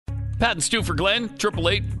Pat and Stu for Glenn,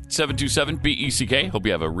 888-727-BECK. Hope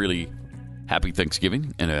you have a really happy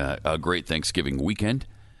Thanksgiving and a great Thanksgiving weekend.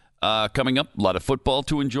 Coming up, a lot of football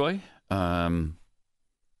to enjoy. Although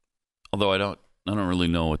I don't really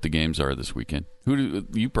know what the games are this weekend.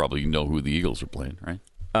 You probably know who the Eagles are playing, right?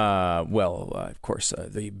 Of course,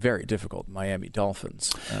 the very difficult Miami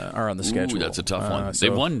Dolphins are on the schedule. Ooh, that's a tough one.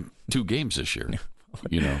 They've won 2 games this year.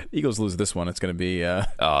 Eagles lose this one, it's going to be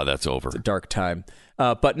that's over. It's a dark time.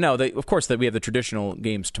 But no, of course, we have the traditional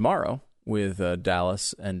games tomorrow with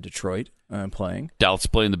Dallas and Detroit playing. Dallas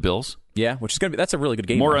playing the Bills. Yeah, which is going to be that's a really good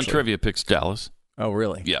game. More actually. on Trivia picks Dallas. Oh,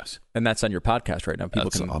 really? Yes. And that's on your podcast right now. People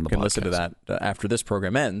can listen to that after this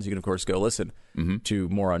program ends. You can, of course, go listen to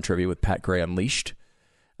More on Trivia with Pat Gray Unleashed.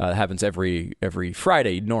 It happens every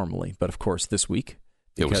Friday normally, but of course this week.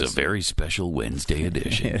 It was a very special Wednesday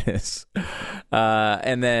edition. It is.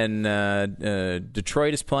 And then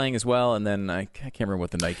Detroit is playing as well, and then I can't remember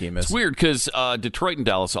what the night game is. It's weird because Detroit and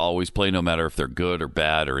Dallas always play no matter if they're good or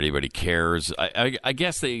bad or anybody cares. I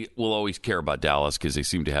guess they will always care about Dallas because they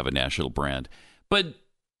seem to have a national brand. But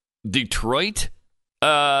Detroit,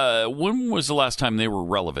 when was the last time they were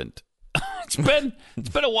relevant? It's been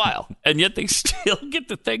a while, and yet they still get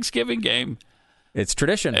the Thanksgiving game. It's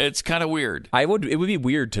tradition. It's kind of weird. It would be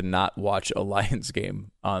weird to not watch a Lions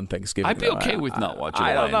game on Thanksgiving. I'd be okay with not watching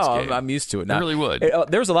a Lions game. I don't know. I'm used to it now. I really would.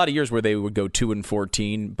 There was a lot of years where they would go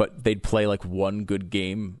 2-14, but they'd play like one good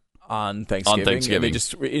game on Thanksgiving. And they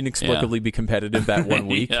just inexplicably be competitive that one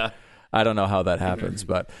week. Yeah. I don't know how that happens,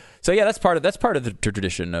 but so yeah, that's part of the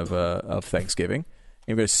tradition of Thanksgiving.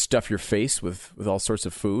 You're going to stuff your face with all sorts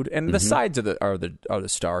of food, and the sides are the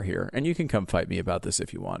star here. And you can come fight me about this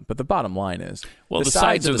if you want, but the bottom line is, the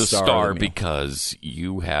sides are the star because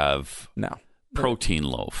you have protein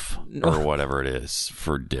loaf or whatever it is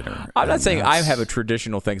for dinner. I'm not saying I have a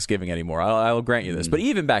traditional Thanksgiving anymore. I will grant you this, but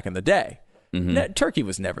even back in the day, turkey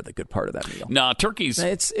was never the good part of that meal. No, turkey's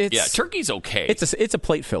okay. It's a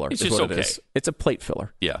plate filler. It's just okay. It's a plate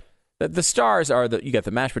filler. Yeah. The stars are you got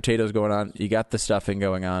the mashed potatoes going on, you got the stuffing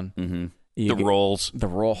going on, the rolls, the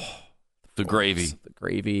gravy,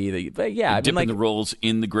 dipping the rolls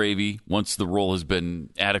in the gravy once the roll has been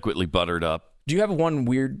adequately buttered up. Do you have one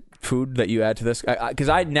weird food that you add to this? Because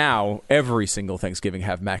I now every single Thanksgiving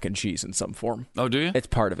have mac and cheese in some form. Oh, do you? It's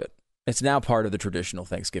part of it. It's now part of the traditional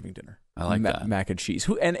Thanksgiving dinner. I like that. Mac and cheese.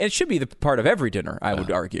 And it should be the part of every dinner, I would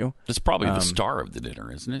argue. It's probably the star of the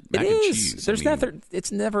dinner, isn't it? Mac and cheese.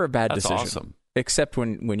 It's never a bad decision. That's awesome. Except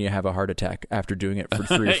when you have a heart attack after doing it for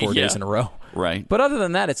 3 or 4 days in a row. Right. But other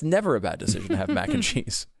than that, it's never a bad decision to have mac and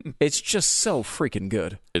cheese. It's just so freaking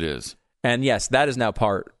good. It is. And yes, that is now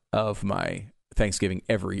part of my Thanksgiving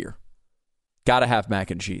every year. Got to have mac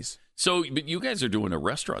and cheese. So, but you guys are doing a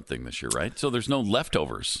restaurant thing this year, right? So there's no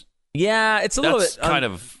leftovers. Yeah, it's a little bit kind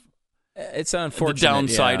of. It's unfortunate. The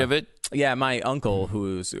downside of it. Yeah, my uncle,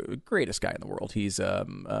 who's the greatest guy in the world, he's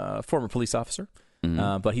a former police officer,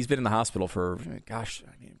 but he's been in the hospital for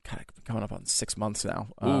coming up on 6 months now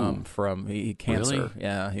from cancer. Really?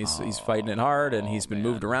 Yeah, he's fighting it hard, and he's been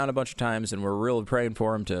moved around a bunch of times, and we're really praying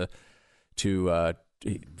for him to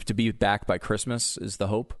be back by Christmas is the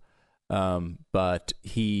hope. But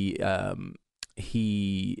he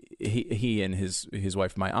and his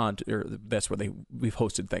wife, my aunt, that's where we've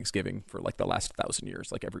hosted Thanksgiving for like the last 1,000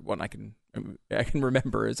 years. Like everyone I can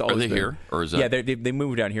remember is always. Are they here, or is that? Yeah, they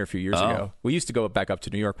moved down here a few years ago. We used to go back up to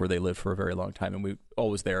New York where they lived for a very long time, and we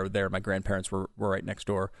always there. My grandparents were right next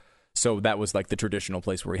door, so that was like the traditional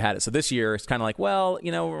place where we had it. So this year it's kind of like, well,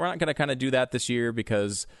 we're not going to kind of do that this year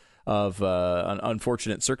because of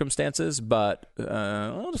unfortunate circumstances, but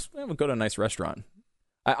we'll just go to a nice restaurant.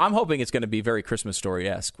 I'm hoping it's going to be very Christmas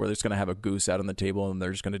Story-esque, where they're just going to have a goose out on the table and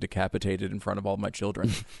they're just going to decapitate it in front of all my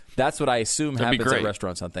children. That's what I assume happens at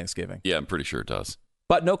restaurants on Thanksgiving. Yeah, I'm pretty sure it does.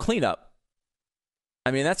 But no cleanup.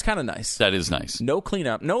 I mean, that's kind of nice. That is nice. No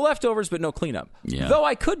cleanup. No leftovers, but no cleanup. Yeah. Though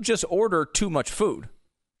I could just order too much food.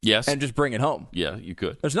 Yes. And just bring it home. Yeah, you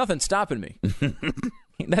could. There's nothing stopping me.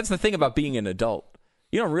 That's the thing about being an adult.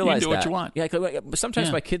 You don't realize you can do what you want. Yeah,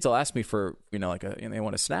 sometimes my kids will ask me for, they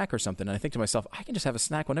want a snack or something, and I think to myself, I can just have a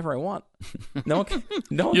snack whenever I want. No one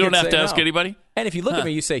you don't have to ask anybody? And if you look at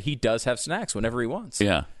me, you say he does have snacks whenever he wants.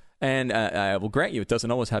 Yeah. And I will grant you, it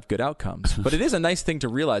doesn't always have good outcomes. But it is a nice thing to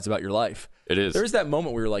realize about your life. It is. There's that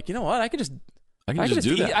moment where you're like, you know what? I can just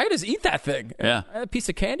eat that thing. Yeah. A piece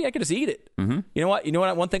of candy, I can just eat it. Mm-hmm. You know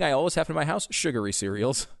what? One thing I always have in my house, sugary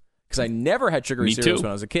cereals. Because I never had sugary cereals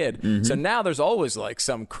when I was a kid. Mm-hmm. So now there's always like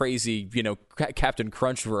some crazy, Captain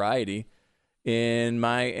Crunch variety in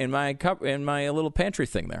my little pantry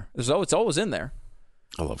thing there. It's always in there.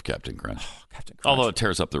 I love Captain Crunch. Oh, Captain Crunch. Although it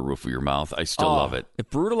tears up the roof of your mouth, I still love it. It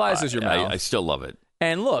brutalizes your mouth. I still love it.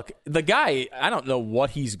 And look, the guy, I don't know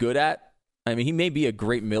what he's good at. I mean, he may be a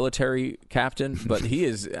great military captain, but he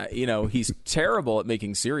is, he's terrible at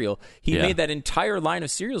making cereal. He made that entire line of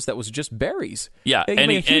cereals that was just berries. Yeah, he and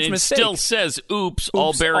made a huge it mistake. still says, oops,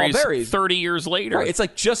 all berries 30 years later. Right, it's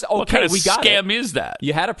like just, okay, what kind of we got scam it. is that?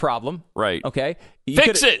 You had a problem. Right. Okay.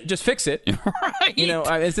 Fix it. Just fix it. Right.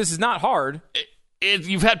 This is not hard.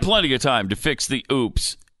 You've had plenty of time to fix the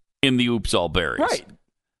oops in the oops, all berries. Right.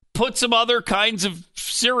 Put some other kinds of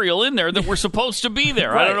cereal in there that were supposed to be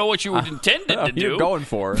there. Right. I don't know what you intended to do. You're going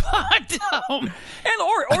for. But,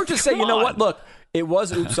 or just say, you know what? Look, it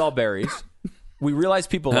was oops all berries. We realize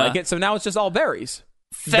people like it, so now it's just all berries.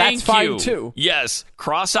 That's fine too. Yes,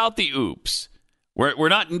 cross out the oops. We're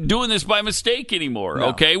not doing this by mistake anymore. No.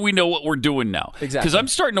 Okay, we know what we're doing now. Exactly. Because I'm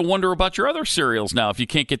starting to wonder about your other cereals now. If you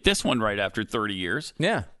can't get this one right after 30 years.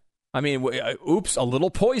 Yeah. I mean, oops, a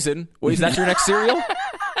little poison. Is that your next cereal?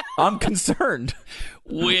 I'm concerned.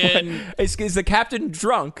 When is the captain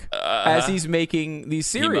drunk as he's making these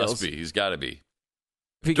cereals? He must be. He's got to be.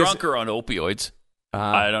 Because, drunk or on opioids.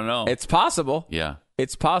 I don't know. It's possible. Yeah.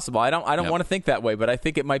 It's possible. I don't want to think that way, but I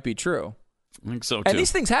think it might be true. I think so too. And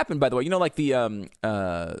these things happen, by the way. You know, like the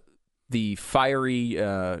fiery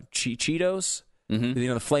Cheetos. Mm-hmm. You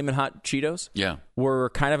know, the flaming hot Cheetos. Yeah. Were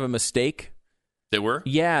kind of a mistake. They were?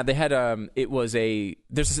 Yeah, they had it was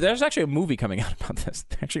there's actually a movie coming out about this.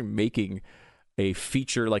 They're actually making a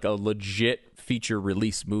feature, like a legit feature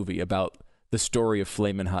release movie about the story of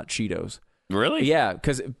Flamin' Hot Cheetos. Really? Yeah,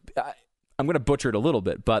 because I'm going to butcher it a little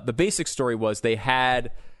bit, but the basic story was they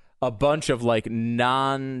had a bunch of like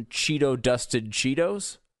non-Cheeto dusted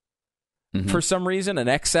Cheetos for some reason, an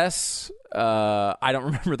excess. I don't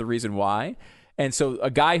remember the reason why. And so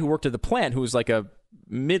a guy who worked at the plant, who was like a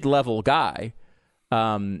mid-level guy,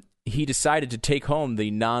 he decided to take home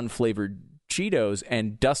the non-flavored Cheetos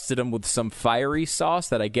and dusted them with some fiery sauce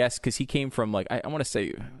that I guess, because he came from like, I want to say,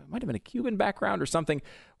 it might have been a Cuban background or something,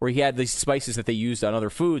 where he had these spices that they used on other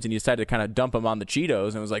foods, and he decided to kind of dump them on the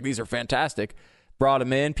Cheetos and was like, these are fantastic. Brought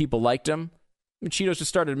them in, people liked them. And Cheetos just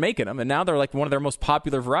started making them, and now they're like one of their most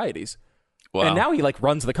popular varieties. Wow. And now he like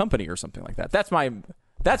runs the company or something like that. That's my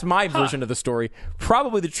version of the story.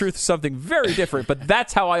 Probably the truth is something very different, but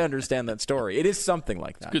that's how I understand that story. It is something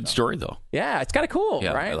like that. Good story though. Yeah, it's kind of cool,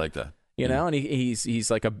 yeah, right? I like that. You know, and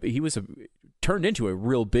he's like turned into a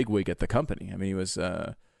real bigwig at the company. I mean, he was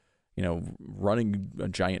running a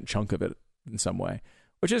giant chunk of it in some way,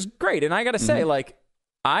 which is great. And I got to say, like,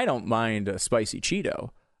 I don't mind a spicy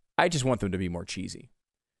Cheeto. I just want them to be more cheesy.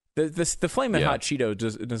 The Flamin' Hot Cheeto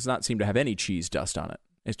does not seem to have any cheese dust on it.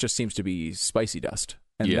 It just seems to be spicy dust.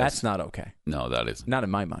 And that's not okay. No, that isn't. Not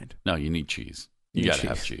in my mind. No, you need cheese. You got to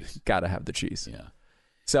have cheese. Got to have the cheese. Yeah.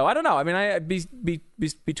 So I don't know. I mean,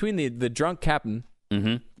 between the drunk captain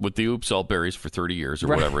with the oops all berries for 30 years or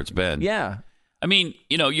whatever it's been. Yeah. I mean,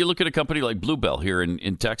 you look at a company like Bluebell here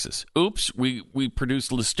in Texas. Oops, we produce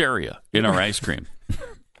Listeria in our ice cream.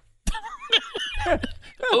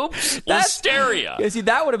 Oops, Listeria. Yeah, see,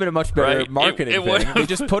 that would have been a much better marketing thing. They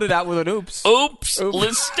just put it out with an oops. Oops,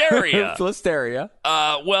 Listeria. Listeria.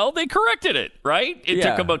 Well, they corrected it, right? It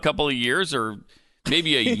took them a couple of years or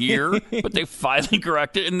maybe a year, but they finally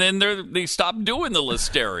corrected it, and then they stopped doing the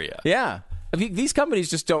Listeria. Yeah. I mean, these companies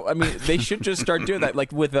just don't. I mean, they should just start doing that.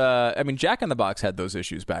 Like with, Jack in the Box had those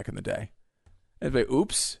issues back in the day. It'd be,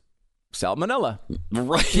 oops, salmonella.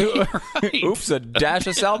 Right. Oops, a dash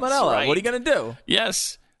of salmonella. Right. What are you going to do?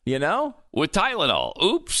 Yes. You know? With Tylenol.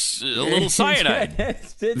 Oops, a little cyanide.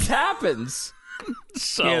 It happens.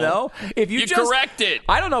 So, you know? If you just correct it.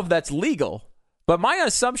 I don't know if that's legal. But my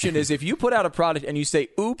assumption is if you put out a product and you say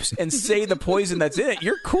oops and say the poison that's in it,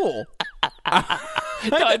 you're cool. No,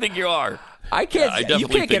 I think you are. I can't. You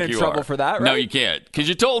can't get in trouble for that, right? No, you can't, because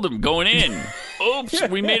you told them going in. Oops,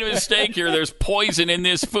 we made a mistake here. There's poison in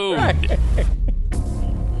this food. Right.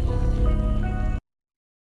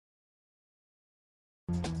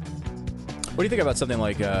 What do you think about something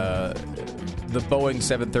like the Boeing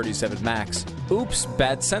 737 MAX? Oops,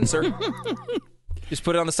 bad sensor. Just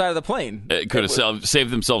put it on the side of the plane. It could have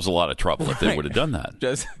saved themselves a lot of trouble if they would have done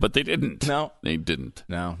that. But they didn't. No. They didn't.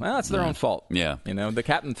 No. Well, that's their own fault. Yeah. You know, the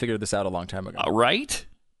captain figured this out a long time ago. Right?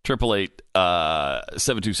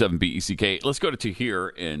 888-727-BECK. Let's go to here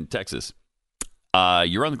in Texas.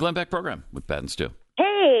 You're on the Glenn Beck program with Pat and Stu.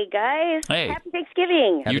 Hey, guys. Hey. Happy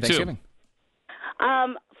Thanksgiving. Happy You Thanksgiving.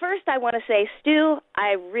 too. First, I want to say, Stu,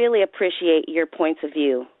 I really appreciate your points of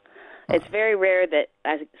view. It's very rare that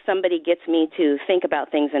somebody gets me to think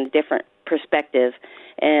about things in a different perspective.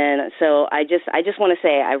 And so I just want to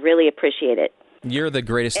say I really appreciate it. You're the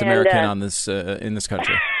greatest American on this in this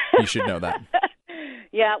country. You should know that.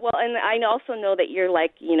 Yeah, well, and I also know that you're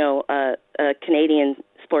like, a Canadian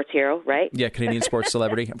sports hero, right? Yeah, Canadian sports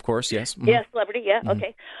celebrity, of course, yes. Mm-hmm. Yeah, celebrity, yeah,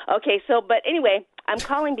 okay. Okay, so, but anyway, I'm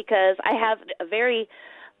calling because I have a very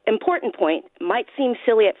important point. Might seem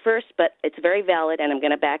silly at first, but it's very valid, and I'm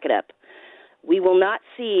going to back it up. We will not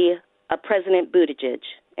see a President Buttigieg,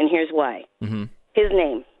 and here's why. Mm-hmm. His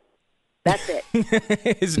name. That's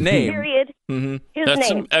it. His name. Period. Mm-hmm. His That's name.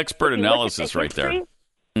 some expert analysis right there.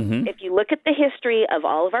 Mm-hmm. If you look at the history of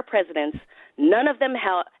all of our presidents, none of them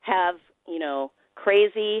have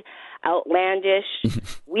crazy, outlandish,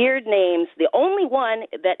 weird names. The only one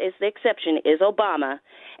that is the exception is Obama,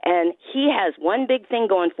 and he has one big thing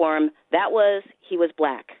going for him. That was he was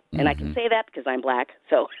black, and I can say that because I'm black.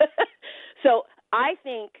 So, so I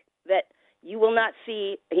think that you will not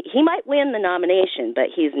see. He might win the nomination, but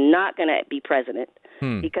he's not going to be president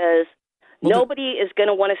because nobody is going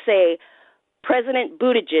to want to say President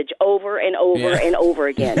Buttigieg over and over and over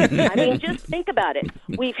again. I mean, just think about it.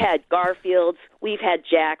 We've had Garfields, we've had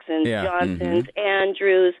Jacksons, Johnsons,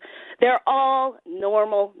 Andrews. They're all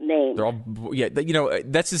normal names. They're all,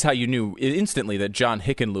 this is how you knew instantly that John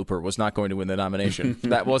Hickenlooper was not going to win the nomination.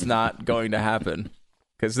 That was not going to happen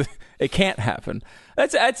because it can't happen.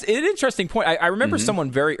 That's an interesting point. I remember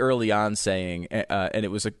someone very early on saying, and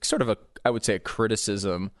it was I would say a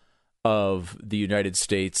criticism of the United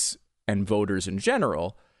States and voters in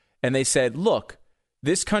general, and they said, look,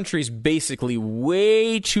 this country's basically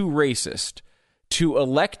way too racist to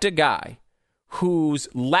elect a guy whose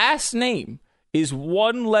last name is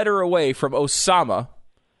one letter away from Osama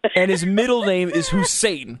and his middle name is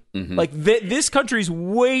Hussein. Like, this country's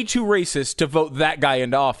way too racist to vote that guy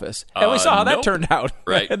into office. And we saw how that turned out.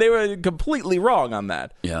 Right. They were completely wrong on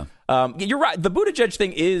that. Yeah. You're right. The Buttigieg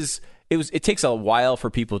thing it takes a while for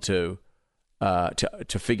people to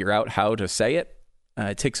figure out how to say it.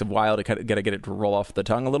 It takes a while to get it to roll off the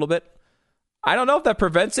tongue a little bit. I don't know if that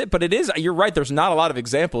prevents it, but it is. You're right. There's not a lot of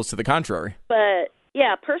examples to the contrary. But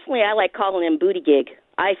yeah, personally, I like calling him Booty Gig.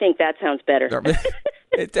 I think that sounds better.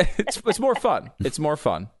 It's more fun. It's more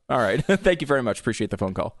fun. All right. Thank you very much. Appreciate the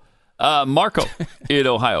phone call. Marco in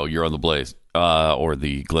Ohio, you're on the Blaze, or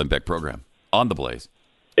the Glenn Beck program on the Blaze.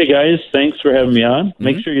 Hey, guys. Thanks for having me on.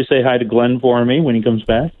 Make sure you say hi to Glenn for me when he comes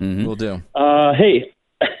back. Will do. Hey,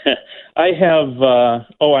 I have.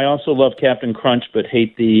 I also love Captain Crunch, but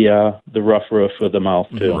hate the rough roof of the mouth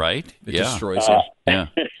too. Right? It destroys you. Yeah.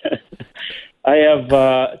 I have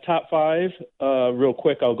top five. Real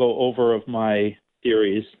quick, I'll go over of my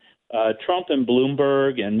theories. Trump and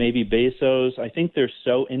Bloomberg and maybe Bezos. I think they're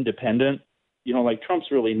so independent. Like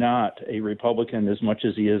Trump's really not a Republican as much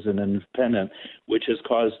as he is an independent, which has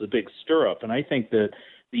caused the big stir-up. And I think that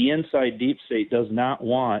the inside deep state does not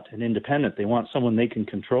want an independent. They want someone they can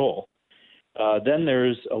control. Then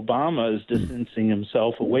there's Obama is distancing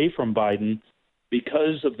himself away from Biden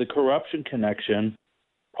because of the corruption connection.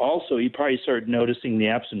 Also, he probably started noticing the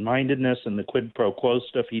absent-mindedness and the quid pro quo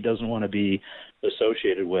stuff he doesn't want to be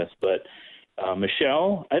associated with. But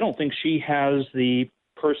Michelle, I don't think she has the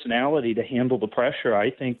personality to handle the pressure.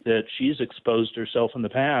 I think that she's exposed herself in the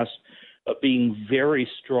past of being very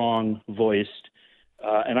strong-voiced,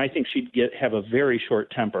 and I think she'd have a very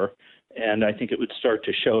short temper, and I think it would start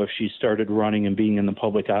to show if she started running and being in the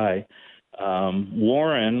public eye.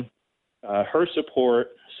 Warren, her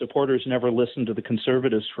supporters never listened to the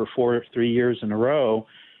conservatives for 3 years in a row.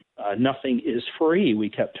 Nothing is free, we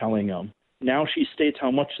kept telling them. Now she states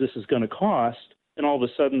how much this is going to cost, and all of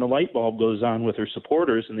a sudden the light bulb goes on with her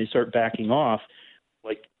supporters, and they start backing off,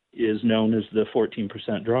 like is known as the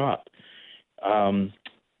 14% drop.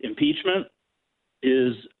 Impeachment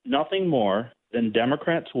is nothing more than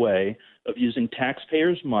Democrats' way of using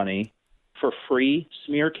taxpayers' money for free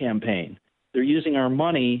smear campaign. They're using our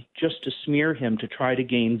money just to smear him to try to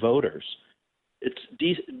gain voters. It's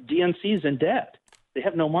DNC's in debt. They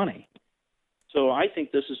have no money. So I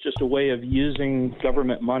think this is just a way of using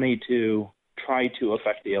government money to try to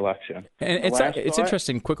affect the election. And it's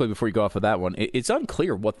interesting, quickly before you go off of that one, it's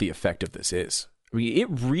unclear what the effect of this is. I mean, it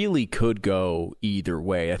really could go either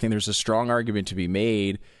way. I think there's a strong argument to be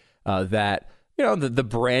made that the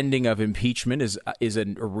branding of impeachment is a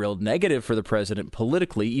real negative for the president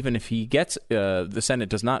politically, even if he gets the Senate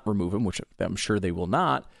does not remove him, which I'm sure they will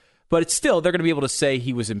not. But it's still, they're going to be able to say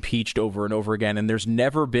he was impeached over and over again. And there's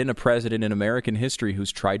never been a president in American history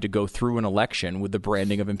who's tried to go through an election with the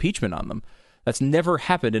branding of impeachment on them. That's never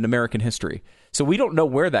happened in American history. So we don't know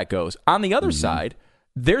where that goes. On the other side,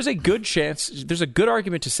 there's a good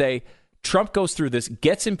argument to say Trump goes through this,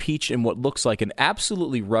 gets impeached in what looks like an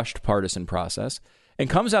absolutely rushed partisan process, and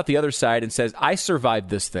comes out the other side and says, I survived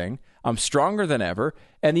this thing. I'm stronger than ever.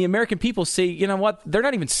 And the American people see, you know what? They're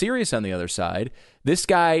not even serious on the other side. This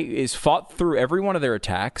guy is fought through every one of their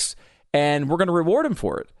attacks, and we're going to reward him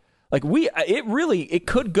for it. Like it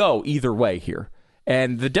could go either way here.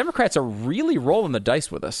 And the Democrats are really rolling the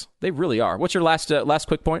dice with us. They really are. What's your last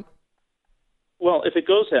quick point? Well, if it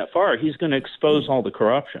goes that far, he's going to expose all the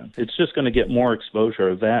corruption. It's just going to get more exposure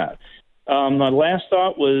of that. My last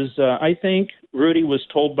thought was I think Rudy was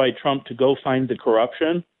told by Trump to go find the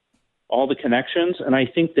corruption, all the connections, and I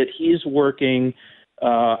think that he's working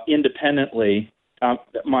independently,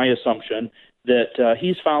 my assumption, that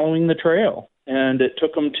he's following the trail, and it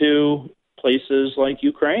took him to places like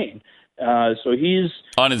Ukraine. So he's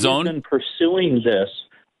on his own been pursuing this.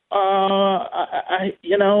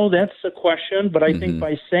 That's a question, but I think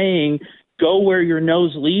by saying go where your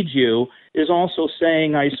nose leads you is also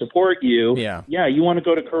saying I support you. Yeah, you want to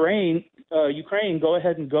go to Ukraine, go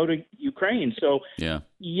ahead and go to Ukraine. So, I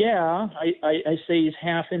say he's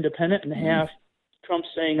half independent and half Trump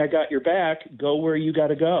saying I got your back, go where you got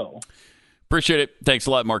to go. Appreciate it. Thanks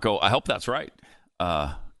a lot, Marco. I hope that's right.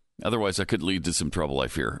 Otherwise, that could lead to some trouble, I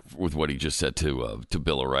fear, with what he just said to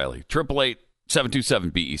Bill O'Reilly.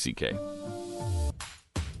 888-727-BECK.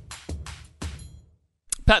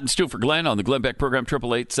 Pat and Stu for Glenn on the Glenn Beck program,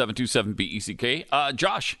 888-727-BECK.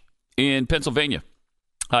 Josh in Pennsylvania.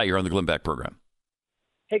 Hi, you're on the Glenn Beck program.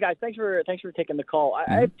 Hey, guys, thanks for taking the call. I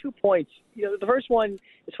have 2 points. The first one,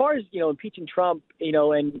 as far as, impeaching Trump,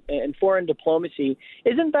 and foreign diplomacy,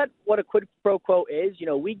 isn't that what a quid pro quo is?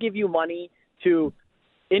 We give you money to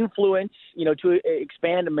influence, to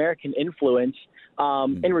expand American influence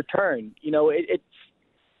in return. It's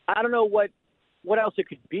I don't know what else it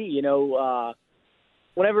could be.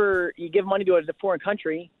 Whenever you give money to a foreign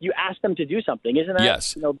country, you ask them to do something. Isn't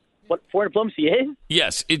that what foreign diplomacy is?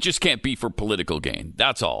 Yes, it just can't be for political gain.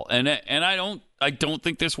 That's all. And I don't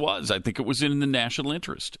think this was. I think it was in the national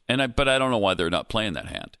interest. But I don't know why they're not playing that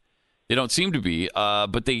hand. They don't seem to be.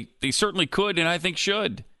 But they certainly could, and I think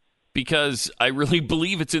should, because I really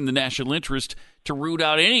believe it's in the national interest to root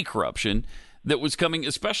out any corruption that was coming,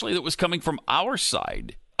 especially that was coming from our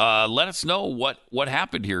side. Let us know what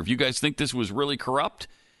happened here. If you guys think this was really corrupt,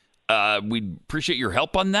 we'd appreciate your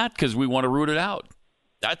help on that because we want to root it out.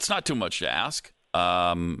 That's not too much to ask.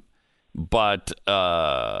 But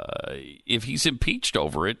if he's impeached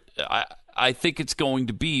over it, I think it's going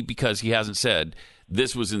to be because he hasn't said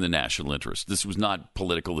this was in the national interest. This was not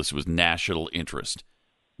political. This was national interest.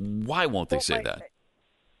 Why won't they say that?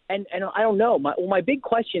 And I don't know. My big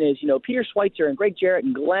question is, Peter Schweitzer and Greg Jarrett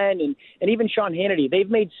and Glenn and even Sean Hannity, they've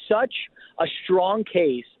made such a strong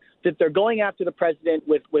case that they're going after the president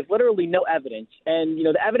with literally no evidence. And,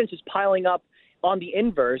 the evidence is piling up on the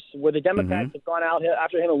inverse where the Democrats have gone out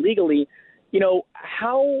after him illegally.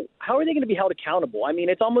 How are they going to be held accountable? I mean,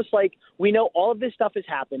 it's almost like we know all of this stuff has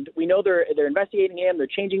happened. We know they're investigating him. They're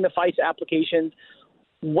changing the FISA applications.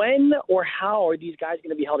 When or how are these guys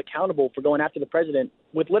going to be held accountable for going after the president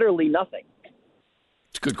with literally nothing?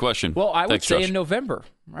 It's a good question. Well, I would say Josh. in November,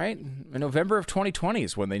 right? In November of 2020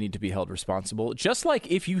 is when they need to be held responsible. Just like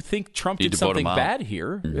if you think Trump did something bad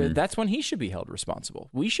here, that's when he should be held responsible.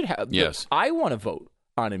 We should have. Yes. I want to vote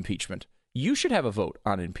on impeachment. You should have a vote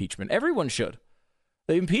on impeachment. Everyone should.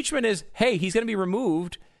 The impeachment is, hey, he's going to be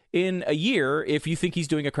removed in a year if you think he's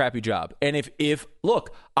doing a crappy job. And if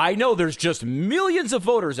look, I know there's just millions of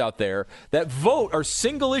voters out there that vote are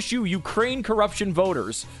single issue Ukraine corruption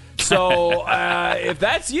voters. So if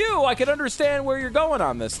that's you, I can understand where you're going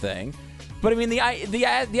on this thing. But I mean, the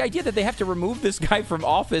idea that they have to remove this guy from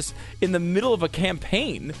office in the middle of a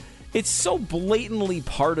campaign, it's so blatantly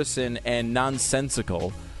partisan and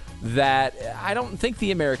nonsensical that I don't think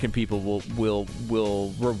the American people will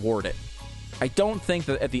reward it. I don't think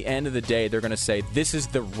that at the end of the day they're going to say this is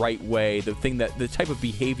the right way, the type of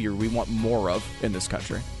behavior we want more of in this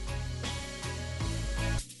country.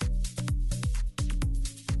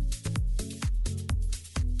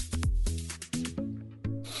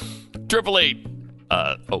 Triple eight.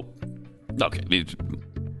 Okay.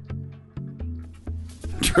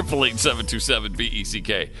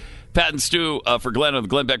 888-727-BECK. Pat and Stu for Glenn on the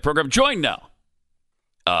Glenn Beck program. Joined now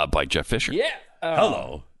by Jeff Fisher. Yeah.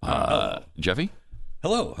 Hello. Jeffy?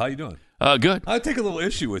 Hello. How you doing? Good. I take a little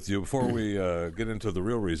issue with you before we get into the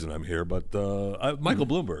real reason I'm here, but Michael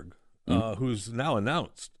Bloomberg, who's now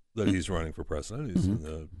announced that he's running for president, he's in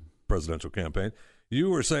the presidential campaign. You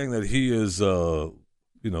were saying that he is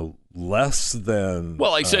less than.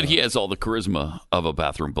 Well, I said he has all the charisma of a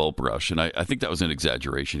bathroom bolt brush, and I think that was an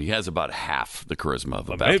exaggeration. He has about half the charisma of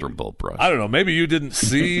a bathroom bolt brush. I don't know. Maybe you didn't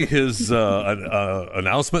see his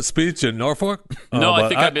announcement speech in Norfolk. No, I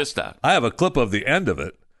think I missed that. I have a clip of the end of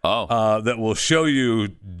it. That will show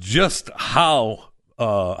you just how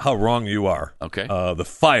wrong you are. Okay. The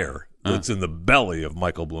fire that's in the belly of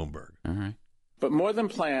Michael Bloomberg. All right. But more than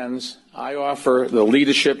plans, I offer the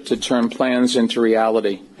leadership to turn plans into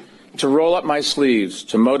reality, to roll up my sleeves,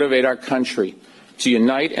 to motivate our country, to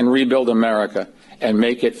unite and rebuild America, and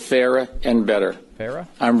make it fairer and better. Fairer?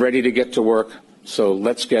 I'm ready to get to work, so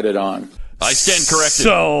let's get it on. I stand corrected.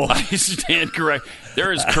 I stand correct.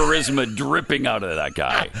 There is charisma dripping out of that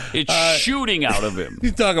guy. It's shooting out of him. You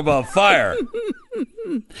talk about fire.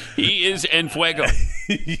 He is en fuego.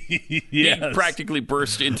 Yes. He practically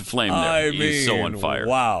burst into flame there. He's so on fire.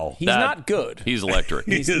 Wow. He's not good. He's electric.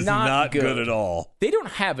 He is not good at all. They don't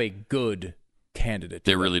have a good candidate.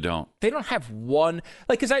 They really don't. They don't have one,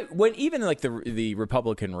 because when even like the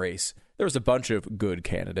Republican race, there was a bunch of good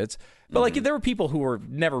candidates, but there were people who were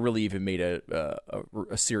never really even made a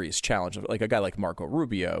serious challenge, like a guy like Marco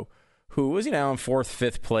Rubio, who was in fourth,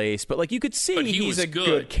 fifth place, but you could see he's a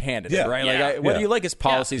good candidate, right? Yeah. Whether you like his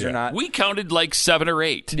policies or not, we counted like 7 or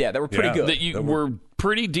 8. Yeah, that were pretty good. That were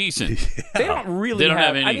pretty decent. They don't really. They don't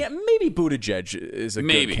have any. I mean, maybe Buttigieg is a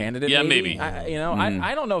good candidate. Yeah, maybe.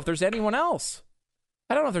 I don't know if there's anyone else.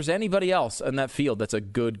 I don't know if there's anybody else in that field that's a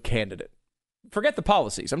good candidate. Forget the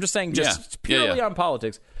policies. I'm just saying, purely on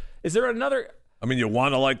politics. Is there another? I mean, you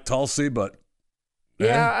want to like Tulsi, but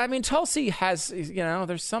I mean, Tulsi has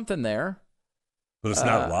there's something there, but it's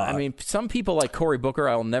not a lot. I mean, some people like Cory Booker,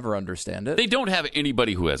 I'll never understand it. They don't have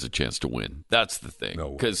anybody who has a chance to win. That's the thing.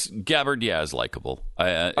 Because Gabbard, is likable,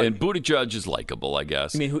 and Buttigieg is likable, I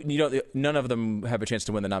guess. I mean, none of them have a chance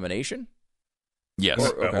to win the nomination.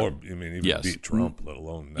 Yes. Or even beat Trump, let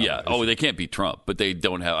alone nomination. Yeah. Oh, they can't beat Trump, but they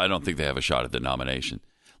don't have. I don't think they have a shot at the nomination.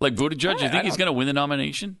 Like Buttigieg, you think he's going to win the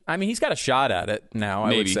nomination? I mean, he's got a shot at it now,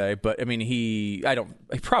 I would say, but I mean,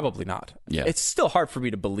 probably not. Yeah. It's still hard for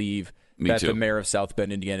me to believe too. the mayor of South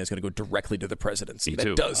Bend, Indiana, is going to go directly to the presidency.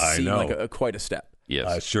 That does seem like quite a step.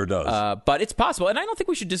 Yes, it sure does. But it's possible, and I don't think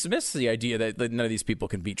we should dismiss the idea that none of these people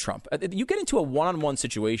can beat Trump. You get into a one-on-one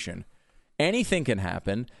situation, anything can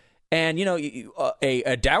happen. And,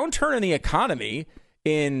 a downturn in the economy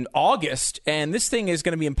in August, and this thing is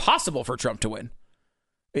going to be impossible for Trump to win.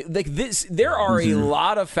 There are a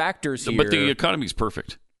lot of factors here. But the economy's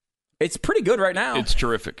perfect. It's pretty good right now. It's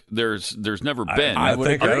terrific. There's never been a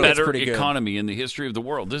better economy in the history of the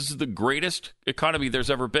world. This is the greatest economy there's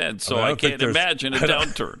ever been. So I can't imagine a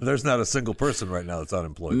downturn. There's not a single person right now that's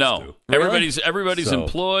unemployed. No, really? everybody's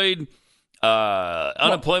employed.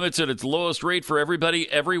 Unemployment's at its lowest rate for everybody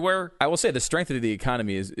everywhere. I will say the strength of the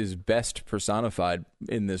economy is best personified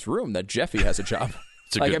in this room. That Jeffy has a job.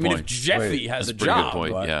 It's a good point. If Jeffy has a pretty job, good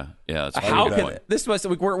point. What? Yeah, that's a how good can point. this must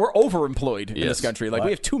we're overemployed in this country? Like we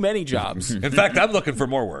have too many jobs. In fact, I'm looking for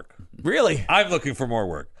more work. Really, I'm looking for more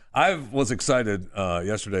work. I was excited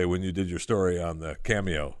yesterday when you did your story on the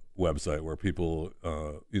Cameo website, where people,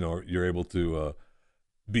 you're able to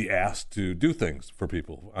be asked to do things for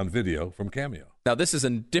people on video from Cameo. Now, this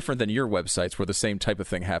isn't different than your websites where the same type of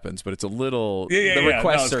thing happens, but it's a little. The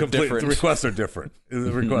requests are different. The requests are different.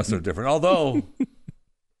 The requests are different. Although.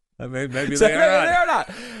 Maybe So they are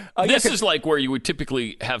not. This is like where you would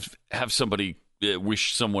typically have somebody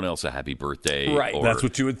wish someone else a happy birthday. Right. That's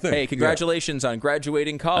what you would think. Hey, congratulations on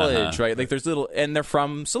graduating college, right? Like there's and they're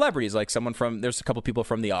from celebrities, like there's a couple people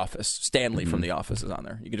from The Office. Stanley from The Office is on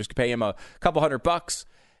there. You can just pay him a couple $100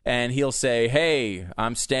 and he'll say, hey,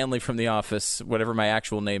 I'm Stanley from The Office, whatever my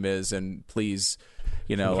actual name is, and please,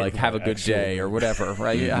 have a good day or whatever,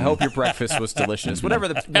 right? I hope your breakfast was delicious. Whatever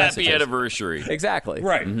the message Happy is. Anniversary. Exactly.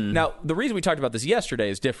 Right. Now, the reason we talked about this yesterday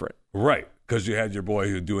is different. Right, because you had your boy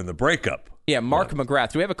who doing the breakup. Yeah, Mark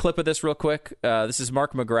McGrath. Do we have a clip of this real quick? This is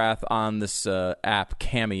Mark McGrath on this app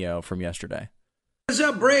Cameo from yesterday. What's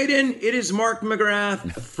up, Braden? It is Mark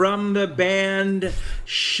McGrath from the band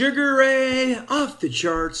Sugar Ray, off the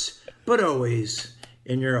charts, but always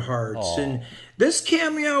in your hearts. Aww. And this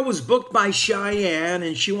cameo was booked by Cheyenne,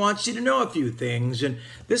 and she wants you to know a few things. And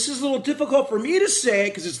this is a little difficult for me to say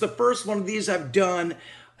because it's the first one of these I've done,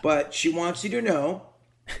 but she wants you to know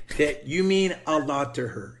that you mean a lot to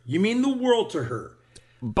her. You mean the world to her.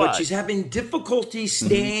 But she's having difficulty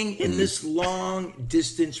staying in this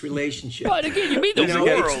long-distance relationship. But again, you mean the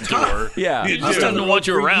world to her. Yeah. He just doesn't want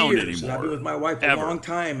you around anymore. I've been with my wife a long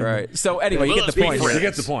time. Right. So anyway, you get the point. You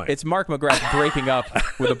get the point. It's Mark McGrath breaking up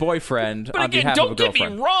with a boyfriend but on again, behalf of a girlfriend. Don't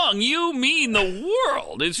get me wrong. You mean the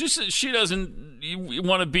world. It's just that she doesn't. you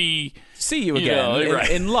want to be see you again right.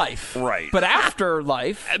 in life, right? But after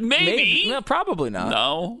life, maybe. no, probably not.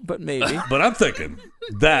 No, but maybe. But I'm thinking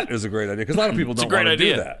that is a great idea because a lot of people don't want to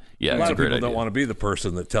do that. Yeah, a lot of people don't want to be the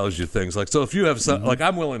person that tells you things like. So if you have some, like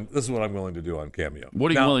I'm willing. This is what I'm willing to do on Cameo.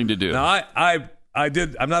 What are you willing to do? Now I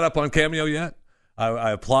did. I'm not up on Cameo yet.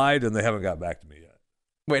 I applied and they haven't got back to me yet.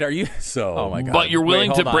 Wait, are you? So, oh my God. But you're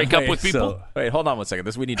willing to break up with people? Wait, hold on one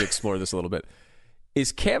second. We need to explore this a little bit.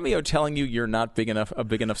 Is Cameo telling you you're not a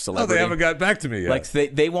big enough celebrity? No, they haven't got back to me yet. Like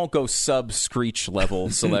they won't go sub-Screech level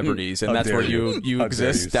celebrities, and that's where you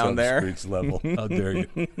exist down there. Screech level. How dare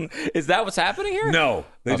you? Is that what's happening here? No,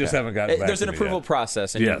 they just haven't gotten back. There's to an me approval yet.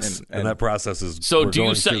 process. And that process is. So do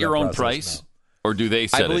you set your own price? Or do they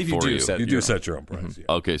set it for you? I believe you do. You do set your own price. Yeah.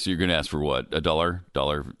 Okay, so you're going to ask for what?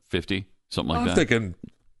 $1.50, something like that. I'm thinking,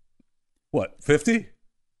 what? 50?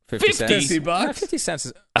 50 cents. 50 bucks? 50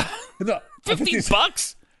 cents. No,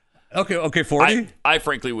 $50? Okay, 40. I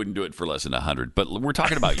frankly wouldn't do it for less than 100. But we're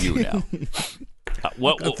talking about you now.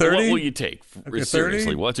 What 30? will you take? Okay, Seriously,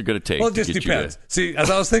 30? what's it going to take? Well, it to just get depends. See, as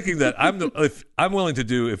I was thinking that if I'm willing to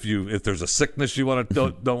do if there's a sickness you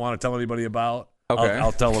don't want to tell anybody about. Okay.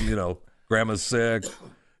 I'll tell them, grandma's sick,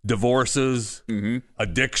 divorces,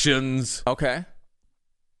 addictions. Okay.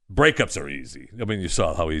 Breakups are easy. I mean, you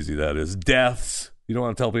saw how easy that is. Deaths. You don't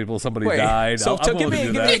want to tell people somebody died. So I'm give willing me to do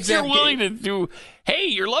an that. example. You're willing to do, hey,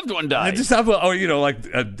 your loved one died. I just have,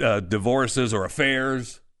 divorces or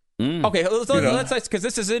affairs. Okay, let's because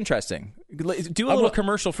this is interesting. Do a little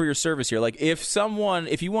commercial for your service here. Like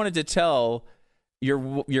if you wanted to tell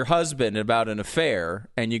your husband about an affair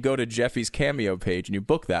and you go to Jeffy's Cameo page and you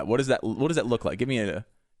book that, what does that look like? Give me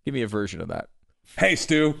a version of that. Hey,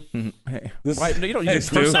 Stu. Hey, you don't need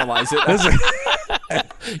to personalize it.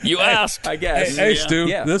 You asked, I guess. Hey, Stu.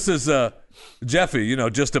 Yeah. This is Jeffy.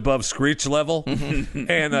 Just above Screech level,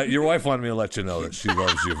 and your wife wanted me to let you know that she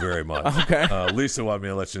loves you very much. Okay. Lisa wanted me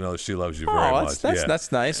to let you know that she loves you very much.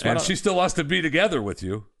 That's nice. And she still wants to be together with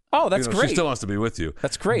you. Oh, that's great. She still wants to be with you.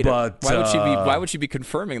 That's great. But why would she be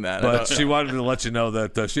confirming that? But she wanted me to let you know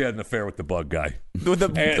that she had an affair with the bug guy. The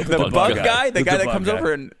bug guy? The guy that comes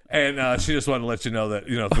over and she just wanted to let you know that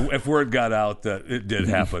if word got out that it did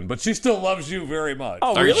happen, but she still loves you very much.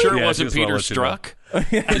 Oh, Are really? you sure it Yeah, wasn't she just Peter wanted to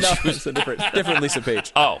let you know. Strzok? No, it's a different Lisa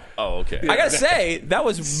Page. Oh, okay. I gotta say that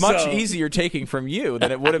was much easier taking from you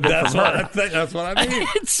than it would have been That's from her. that's what I mean.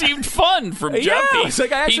 It seemed fun from Yeah, Jeffy. it's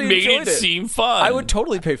like I actually he made enjoyed it it. seem fun. I would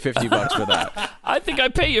totally pay $50 for that. I think I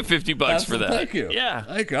pay you $50 for that. Thank you. Yeah,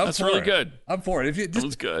 Thank you. I'm that's for really it. good. I'm for it. If you just That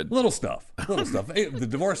was good. Little stuff. Hey, the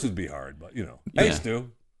divorce would be hard, but Hey,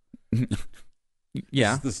 Stu.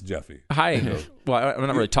 Yeah. This is Jeffy. Hi. Well, I'm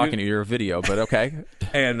not really talking to you. You're a video, but okay.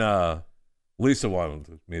 And Lisa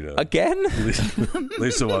wanted me to Again?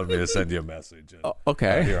 Lisa wanted me to send you a message. And,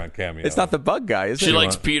 Okay. here on Cameo. It's not the bug guy, is She it?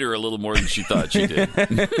 likes Peter a little more than she thought she did.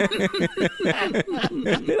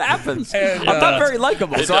 It happens. And, I'm not very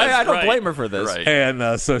likable, so I don't right, blame her for this. right.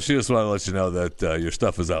 And so she just wanted to let you know that your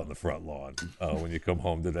stuff is out in the front lawn when you come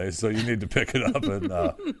home today. So you need to pick it up.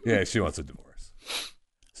 And she wants a divorce.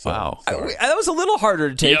 So, Wow. sorry. That was a little harder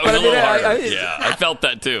to take. Yeah, it was but a little harder. I I felt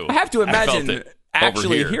that too. I have to I felt imagine it actually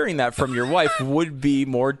over here. hearing that from your wife would be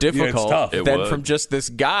more difficult tough. It than would. from just this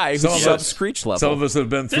guy who's Some of sub us- screech level. Some of us have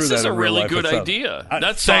been through This that is a in real really life. good It's tough. idea.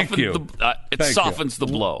 Thank Softens you. it Thank softens the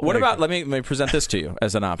blow. What about? Let me present this to you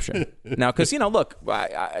as an option now, because look, I'm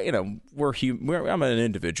an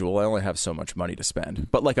individual. I only have so much money to spend,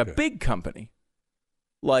 but like a big company,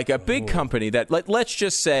 that let's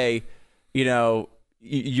just say, you're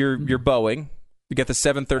Boeing. You get the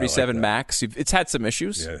 737 Max. It's had some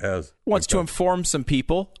issues. Yeah, it has. Wants to inform some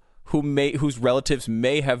people whose relatives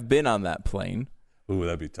may have been on that plane. Ooh,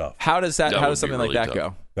 that'd be tough. How does That would be something really like that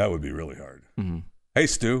tough. go? That would be really hard. Mm-hmm. Hey,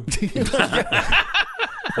 Stu.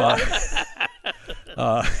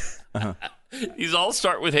 These all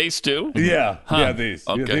start with "Hey, Stu." Yeah, yeah, these.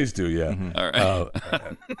 Okay. Yeah, these do, yeah. Mm-hmm. All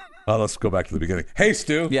right. Let's go back to the beginning. Hey,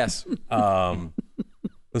 Stu. Yes.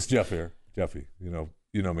 This is Jeff here. Jeffy, you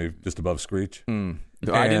know me just above Screech.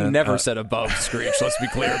 I never said above Screech. Let's be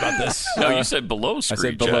clear about this. No, you said below Screech. I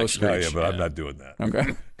said below actually. Oh, Screech. yeah, but I'm not doing that.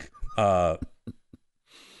 Okay.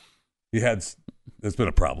 There's been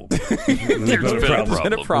a problem. There's been a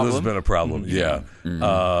problem. There's been a problem. Yeah.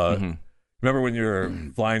 Remember when you were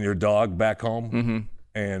flying your dog back home,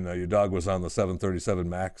 and your dog was on the 737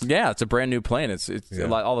 Max? Yeah, it's a brand new plane. It's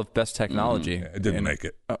all the best technology. It didn't make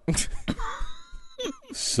it.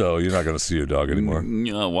 So you're not going to see your dog anymore.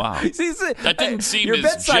 Oh, wow. See, That didn't seem your as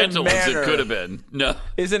bedside gentle as it manner could have been. No.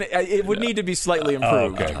 Isn't it? It would need to be slightly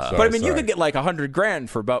improved. Okay. But I mean, you could get like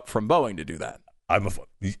 $100,000 from Boeing to do that. I'm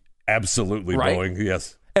absolutely Right? Boeing.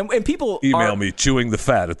 Yes. And people email me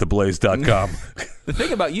chewingthefat@theblaze.com. The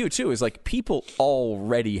thing about you too is like people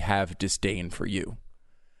already have disdain for you.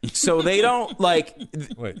 So they don't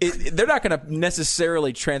they're not going to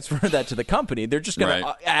necessarily transfer that to the company. They're just going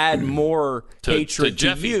to add more hatred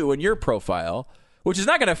to you and your profile, which is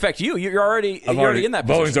not going to affect you. You're already in that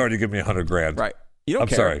position. Boeing's already given me $100,000. Right. You don't I'm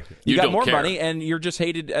care. sorry. You got more money, and you're just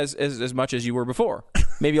hated as much as you were before.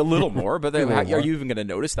 Maybe a little more, but are you even going to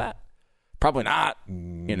notice that? Probably not.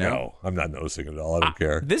 No, I'm not noticing it at all. I don't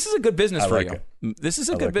care. This is a good business for you. It. This is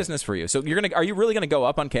a good business for you. So are you really gonna go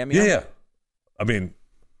up on Cameo? Yeah. I mean,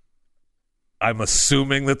 I'm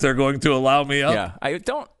assuming that they're going to allow me up. Yeah.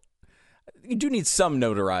 You do need some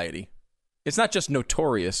notoriety. It's not just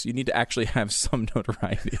notorious. You need to actually have some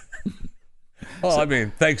notoriety. Well, I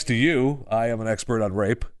mean, thanks to you, I am an expert on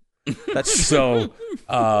rape. That's so.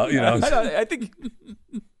 I think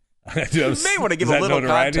you may want to give a little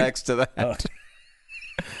context to that.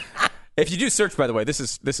 If you do search, by the way, this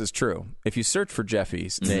is true. If you search for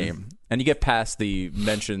Jeffy's name and you get past the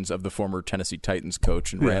mentions of the former Tennessee Titans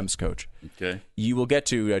coach and Rams coach, you will get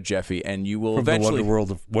to Jeffy, and you will eventually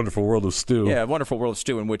the Wonderful World of Stu. Yeah, Wonderful World of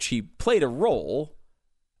Stu, in which he played a role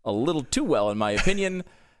a little too well, in my opinion,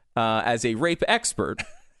 as a rape expert.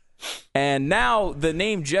 And now the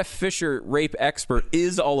name Jeff Fisher, rape expert,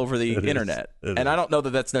 is all over the internet. And I don't know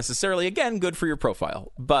that that's necessarily, again, good for your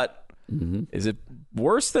profile. But is it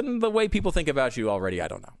worse than the way people think about you already? I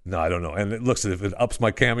don't know. No, I don't know. And it looks as if it ups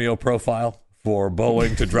my Cameo profile for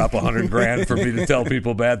Boeing to drop $100,000 for me to tell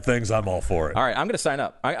people bad things. I'm all for it. All right, I'm going to sign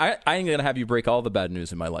up. I'm going to have you break all the bad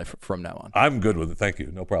news in my life from now on. I'm good with it. Thank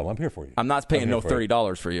you. No problem. I'm here for you. I'm not paying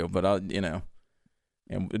 $30 for you, but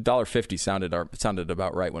 $1.50 sounded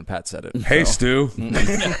about right when Pat said it. Hey, Stu.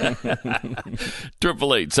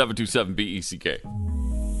 888-727-BECK.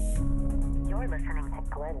 You're listening to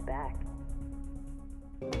Glenn Beck.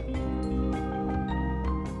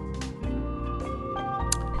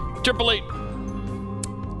 Triple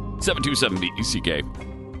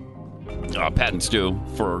 877-BECK. Pat and Stu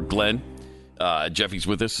for Glenn. Jeffy's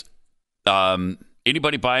with us.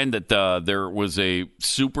 Anybody buying that there was a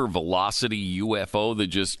super velocity UFO that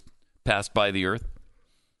just passed by the Earth?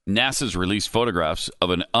 NASA's released photographs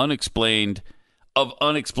of unexplained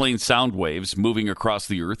sound waves moving across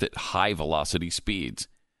the Earth at high velocity speeds.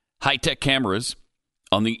 High-tech cameras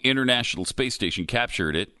on the International Space Station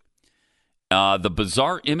captured it. The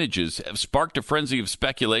bizarre images have sparked a frenzy of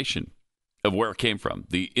speculation of where it came from.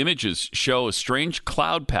 The images show a strange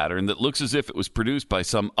cloud pattern that looks as if it was produced by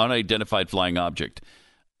some unidentified flying object,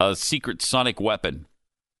 a secret sonic weapon.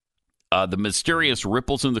 The mysterious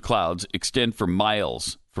ripples in the clouds extend for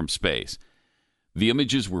miles from space. The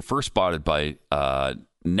images were first spotted by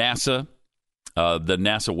NASA, the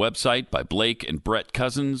NASA website, by Blake and Brett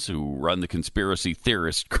Cousins, who run the conspiracy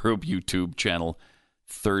theorist group YouTube channel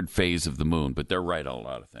Third Phase of the Moon. But they're right on a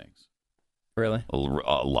lot of things. Really? A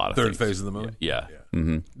lot of Third things. phase of the moon? Yeah.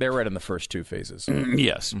 Mm-hmm. They're right in the first two phases.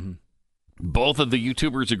 Yes. Mm-hmm. Both of the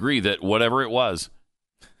YouTubers agree that whatever it was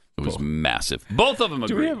massive. Both of them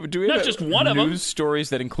agree. Do we have Not just one of them. News stories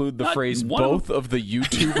that include the phrase "both of the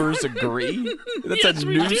YouTubers agree"? That's a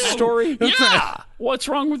news story. Yeah. What's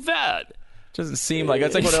wrong with that? Doesn't seem like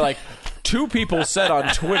that's like when they're like two people said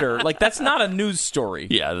on Twitter. Like that's not a news story.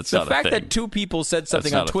 Yeah, that's the not a fact thing. that two people said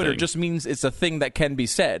something on Twitter just means it's a thing that can be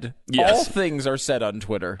said. Yes. All things are said on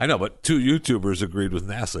Twitter. I know, but two YouTubers agreed with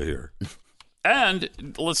NASA here. And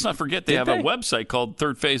let's not forget they have a website called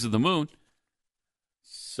Third Phase of the Moon.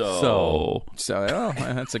 So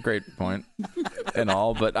that's a great point and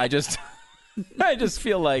all, but I just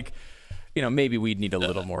feel like maybe we'd need a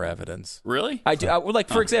little more evidence. Really? I do. Like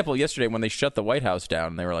for example, yesterday when they shut the White House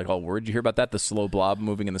down, they were like, "Oh, where'd you hear about that? The slow blob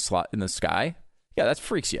moving in the sky? Yeah, that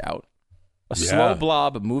freaks you out. Slow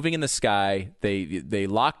blob moving in the sky. They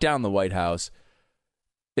locked down the White House.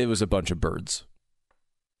 It was a bunch of birds.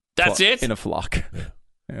 That's it in a flock."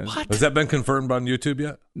 Yeah. What? Has that been confirmed on YouTube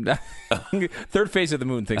yet? Third Phase of the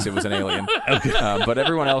Moon thinks it was an alien, but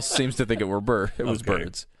everyone else seems to think it was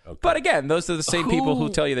birds. Okay. But again, those are the same people who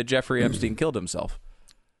tell you that Jeffrey Epstein killed himself.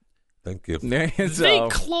 Thank you. They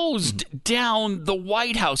closed down the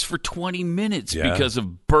White House for 20 minutes because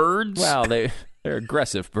of birds. Well, they're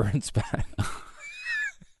aggressive birds, Pat.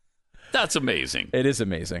 That's amazing. It is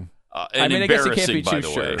amazing. And I guess you can't embarrassing, be too by the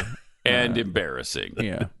sure. way. And embarrassing.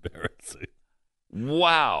 Yeah. Embarrassing.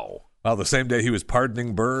 Wow. Well, the same day he was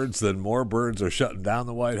pardoning birds, then more birds are shutting down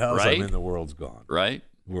the White House. Right? I mean, the world's gone. Right?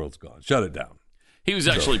 The world's gone. Shut it down. He was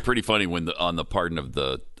actually pretty funny on the pardon of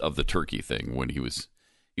the turkey thing when he was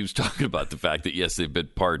talking about the fact that yes, they've been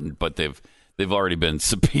pardoned, but they've already been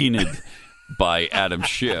subpoenaed by Adam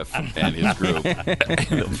Schiff and his group.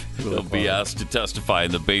 They'll be asked to testify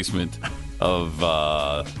in the basement of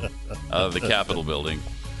the Capitol building.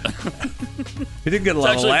 He didn't get a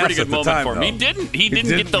lot of laughs pretty good at the moment time, for him. though. He didn't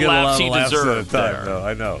get the laughs he deserved there. No,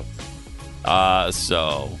 I know. So,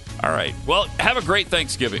 all right. Well, have a great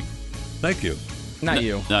Thanksgiving. Thank you. Not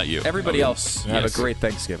you. Not you. Everybody else have Yes. a great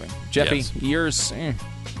Thanksgiving. Jeffy, Yes. yours.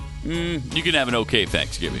 You can have an okay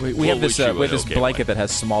Thanksgiving. We We'll have this wish you we have an this okay blanket one. that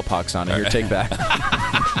has smallpox on it. Here, take that.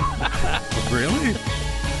 Really?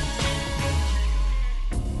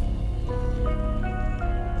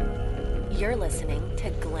 You're listening to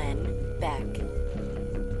Glenn Beck.